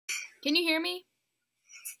Can you hear me?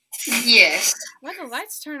 Yes. Why'd the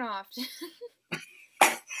lights turn off?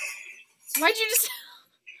 Why'd you just...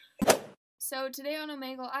 So today on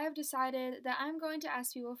Omegle, I have decided that I'm going to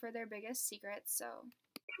ask people for their biggest secrets. So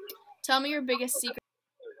tell me your biggest secret.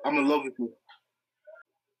 I'm in love with you.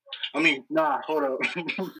 Hold up.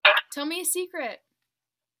 Tell me a secret.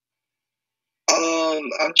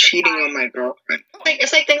 I'm cheating on my girlfriend.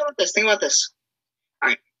 It's like, think about this.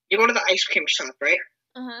 Alright, you go to the ice cream shop, right?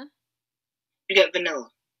 Uh-huh. You get vanilla.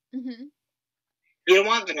 Mm-hmm. You don't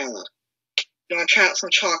want vanilla. You want to try out some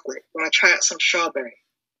chocolate. You want to try out some strawberry.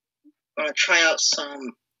 You want to try out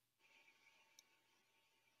some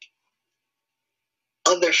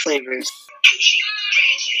other flavors.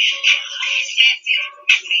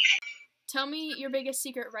 Tell me your biggest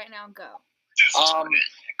secret right now. Go. I gotta hold the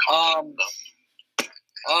confidence.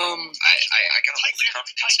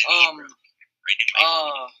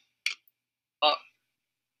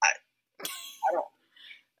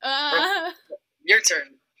 Uh, Your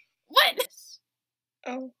turn. what?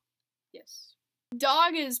 Oh. Yes.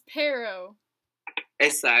 Dog is Pero.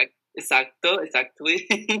 Exactly.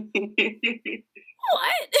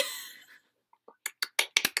 What?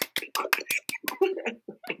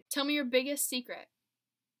 Tell me your biggest secret.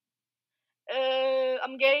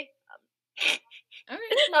 I'm gay. Okay.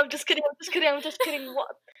 No, I'm just kidding. What?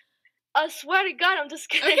 I swear to God, I'm just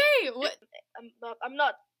kidding. Okay. What? I'm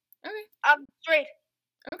not. Okay. I'm straight.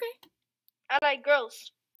 Okay. I like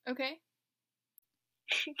girls. Okay.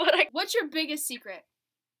 But What's your biggest secret?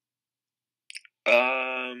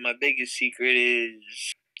 My biggest secret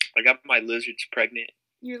is I got my lizards pregnant.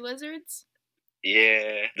 Your lizards?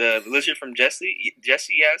 Yeah, the lizard from Jessie.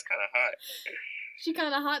 Jessie, yeah, it's kind of hot. She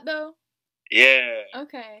kind of hot though. Yeah.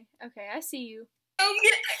 Okay. Okay. I see you. Yeah.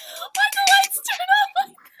 Why'd the lights turn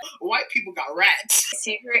off? White people got rats.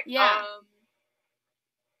 Secret. Yeah.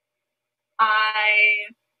 I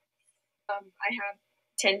have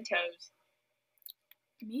 10 toes.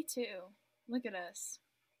 Me too. Look at us.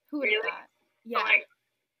 Who would have Really? thought? Yeah. Oh my-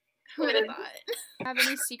 Who would have thought? Have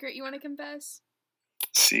any secret you want to confess?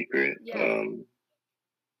 Secret. Yeah.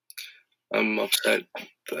 I'm upset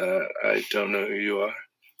that I don't know who you are.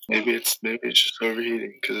 Maybe it's just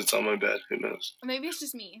overheating because it's on my bed. Who knows? Maybe it's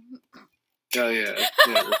just me. Oh yeah.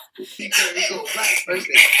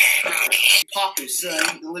 Popping,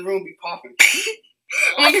 son. The living room be popping.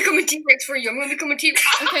 I'm gonna become a T-Rex for you. I'm gonna become a T-Rex.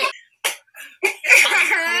 Okay.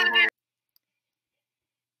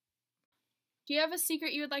 Do you have a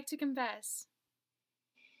secret you would like to confess?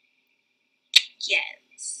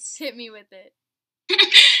 Yes. Hit me with it.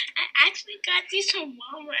 I actually got these from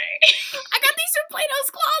Walmart. I got these from Plato's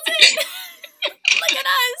Closet. Look at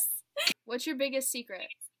us. What's your biggest secret?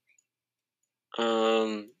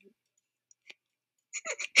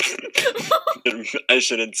 I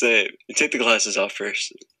shouldn't say it. You take the glasses off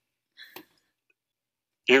first.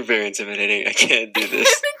 You're very intimidating. I can't do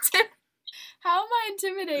this. How am I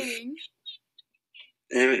intimidating?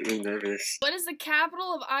 You make me nervous. What is the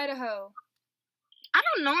capital of Idaho? I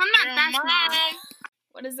don't know. I'm not that smart.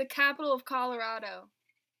 What is the capital of Colorado?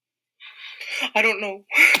 I don't know.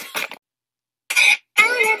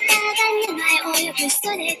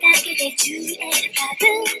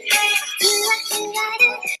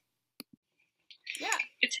 Yeah.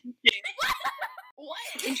 It's What?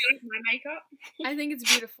 Would you like my makeup? I think it's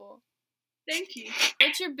beautiful. Thank you.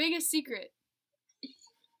 What's your biggest secret?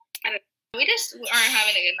 We just aren't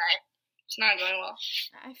having a good night. It's not going well.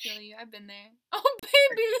 I feel you. I've been there. Oh,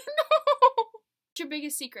 baby, no. What's your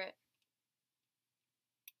biggest secret?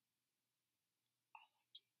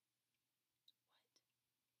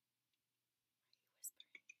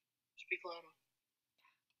 Speak louder.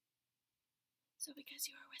 So because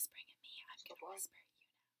you are whispering at me, I'm going to whisper at you now.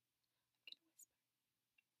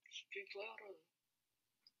 I'm going to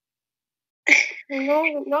whisper.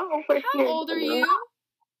 Speak louder. no. How old are you?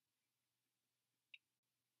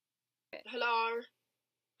 Hello.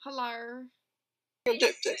 Hello.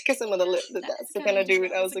 Just kiss him on the lip. That's the kind of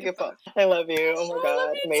dude I was looking for. for. I love you. Oh my I god,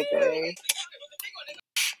 love you amazing.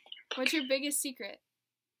 What's your biggest secret?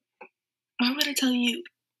 Why would I tell you?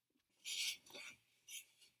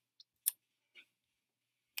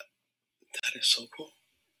 That is so cool.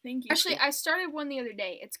 Thank you. Actually, I started one the other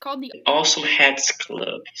day. It's called the... Also hats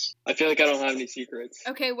clubs. I feel like I don't have any secrets.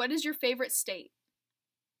 Okay, what is your favorite state?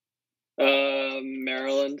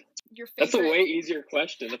 Maryland. Your favorite... That's a way easier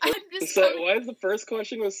question. I'm just telling- Why is the first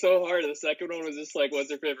question was so hard? The second one was just like, what's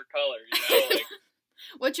your favorite color? You know, like,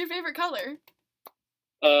 What's your favorite color?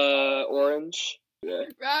 orange. Yeah.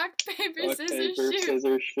 Rock, paper, Rock, scissors, paper, shoot.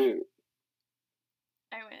 scissors, shoot.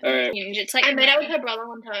 I win. All right. It's like I made out with her brother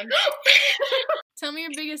one time. Tell me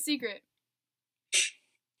your biggest secret.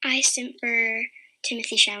 I simp for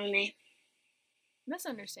Timothy Chalamet. That's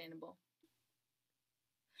understandable.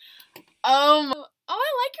 I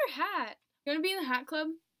like your hat. You want to be in the hat club?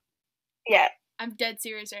 Yeah. I'm dead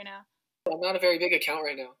serious right now. I'm not a very big account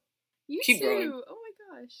right now. You Keep too. growing. Oh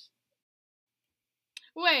my gosh.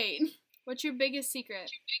 Wait, what's your biggest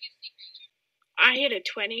secret? I had a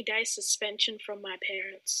 20-day suspension from my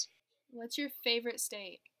parents. What's your favorite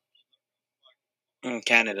state?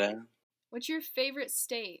 Canada. What's your favorite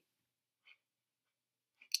state?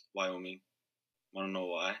 Wyoming. Want to know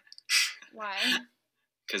why? Why?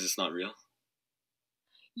 Because it's not real.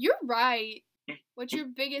 You're right. What's your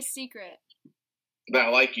biggest secret? That I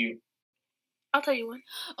like you. I'll tell you one.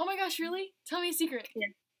 Oh my gosh, really? Tell me a secret. Yeah.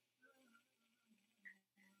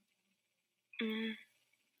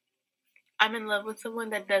 I'm in love with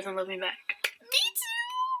someone that doesn't love me back. Me too.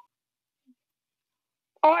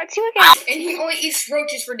 Oh, it's you again. And he only eats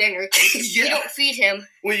roaches for dinner. You don't feed him.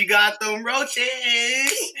 When you got them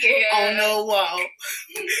roaches on the wall,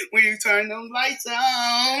 when you turn them lights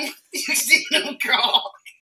on, you see them crawl.